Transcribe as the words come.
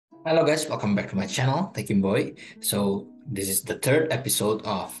Hello guys, welcome back to my channel, Thank you Boy. So this is the third episode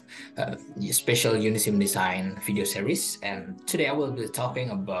of special UniSim design video series, and today I will be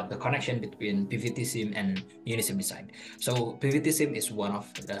talking about the connection between PVTSim and UniSim design. So PVTSim is one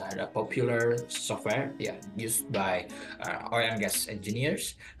of the popular software used by oil and gas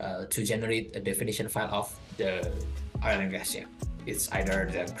engineers to generate a definition file of the oil and gas. Yeah, it's either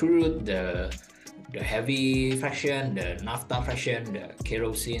the crude, the heavy fraction, the naphtha fraction, the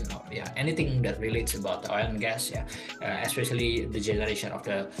kerosene, or anything that relates about the oil and gas. Especially the generation of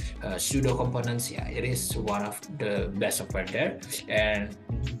the pseudo components. Yeah, it is one of the best software there, and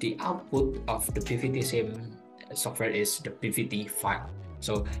the output of the PVTSim software is the PVT file.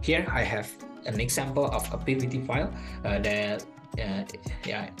 So here I have an example of a PVT file that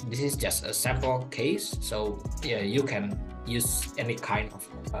this is just a sample case, so you can use any kind of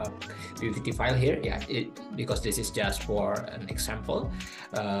PVT file here, because this is just for an example.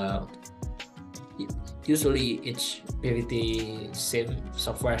 Usually each PVTSim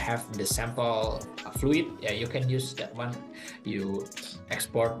software have the sample fluid. You can use that one. You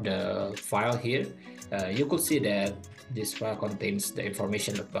export the file here. You could see that this file contains the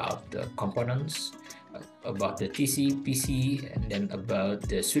information about the components, about the TC, PC, and then about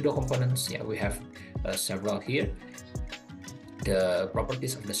the pseudo components. We have several here. The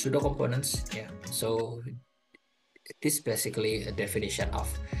properties of the pseudo components. So this is basically a definition of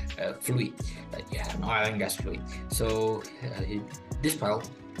fluid, an oil and gas fluid. So this file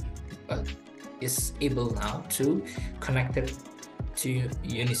is able now to connect it to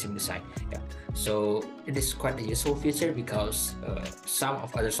UniSim design. So it is quite a useful feature because some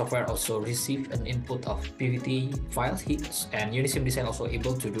of other software also receive an input of PVT files here, and UniSim design also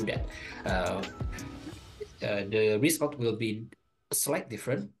able to do that. The result will be slightly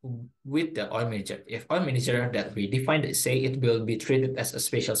different with the oil manager. If oil manager that we defined, say it will be treated as a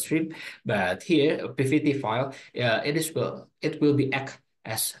special stream, but here a PVT file, it will be act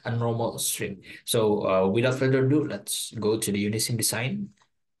as a normal stream. So without further ado, let's go to the UniSim design.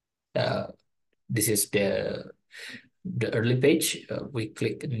 This is the early page. We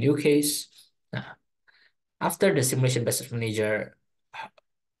click new case. After the simulation basis manager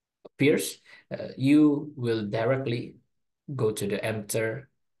appears, you will directly go to the enter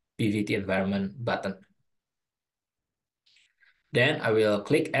PVT environment button. Then I will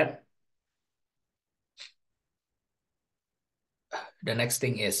click add. The next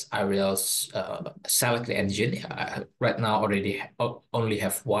thing is I will select the engine. Right now only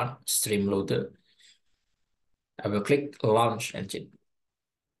have one stream loader. I will click launch engine.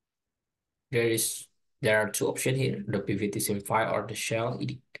 There are two options here, the PVTSim file or the shell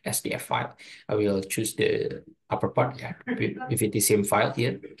SDF file. I will choose the upper part, PVTSim file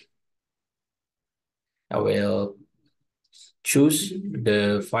here. I will choose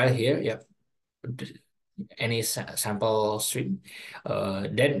the file here, any sample stream.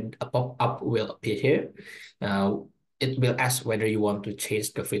 Then a pop-up will appear here. It will ask whether you want to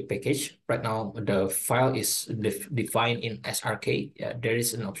change the fluid package. Right now, the file is defined in SRK. There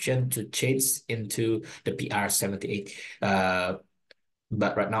is an option to change into the PR78.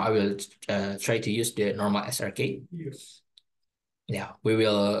 But right now, I will try to use the normal SRK. Yes. We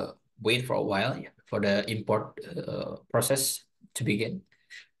will wait for a while for the import process to begin.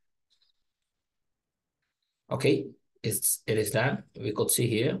 Okay, it is done. We could see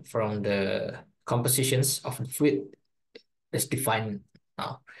here from the compositions of the fluid is defined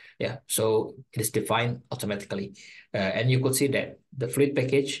now. So it is defined automatically, and you could see that the fluid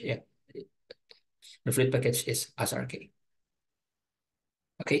package, the fluid package is SRK.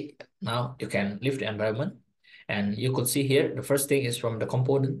 Okay, now you can leave the environment, and you could see here the first thing is from the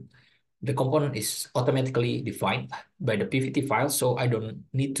component. The component is automatically defined by the PVT file, so I don't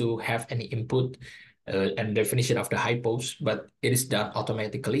need to have any input and definition of the hypos, but it is done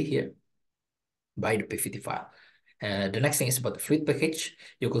automatically here by the PVT file. The next thing is about the fluid package.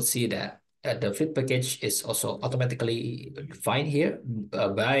 You could see that the fluid package is also automatically defined here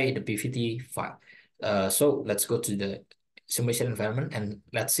by the PVT file. So let's go to the simulation environment and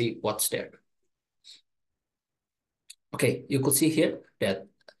let's see what's there. Okay, you could see here that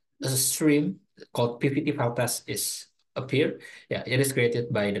a stream called PVT file test is appear. It is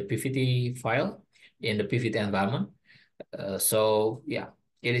created by the PVT file in the PVT environment.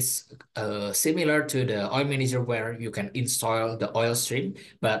 It is similar to the oil manager where you can install the oil stream,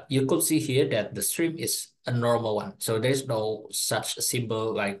 but you could see here that the stream is a normal one. So there's no such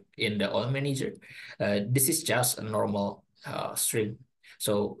symbol like in the oil manager. This is just a normal stream.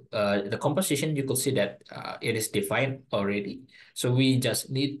 So the composition, you could see that it is defined already. So we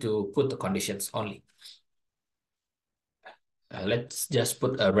just need to put the conditions only. let's just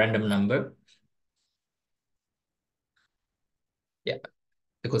put a random number. Yeah,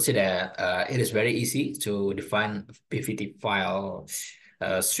 you could see that it is very easy to define PVT file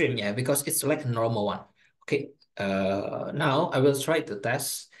stream, yeah, because it's like a normal one. Okay, now I will try to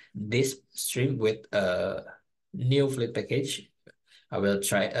test this stream with a new fluid package. I will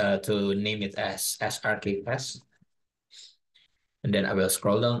try to name it as SRK test, and then I will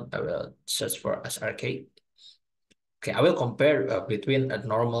scroll down. I will search for SRK. Okay, I will compare between a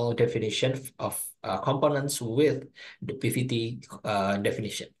normal definition of components with the PVT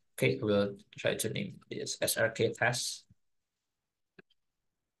definition. Okay, I will try to name this SRK test.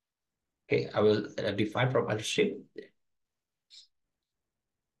 Okay, I will define from stream.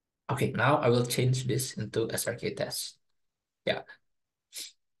 Okay, now I will change this into SRK test. Yeah,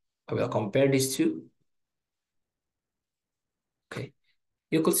 I will compare these two. Okay,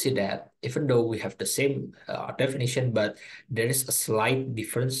 you could see that even though we have the same definition, but there is a slight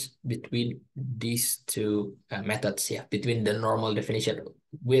difference between these two methods, yeah, between the normal definition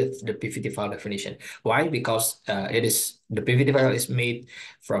with the PVT file definition. Why? Because the PVT file is made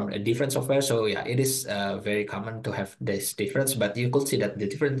from a different software, so yeah, it is very common to have this difference, but you could see that the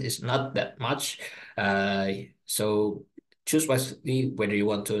difference is not that much. So choose wisely whether you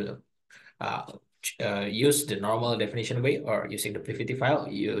want to uh, use the normal definition way or using the PVT file.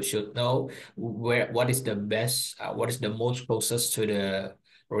 You should know what is the best, what is the most closest to the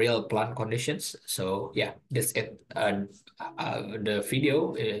real plant conditions. So yeah, that's it. The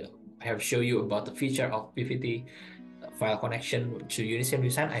video I have shown you about the feature of PVT file connection to UniSim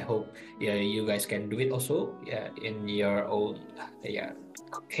design. I hope yeah, you guys can do it also in your own yeah,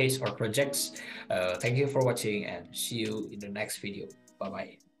 case or projects. Thank you for watching and see you in the next video. Bye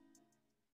bye.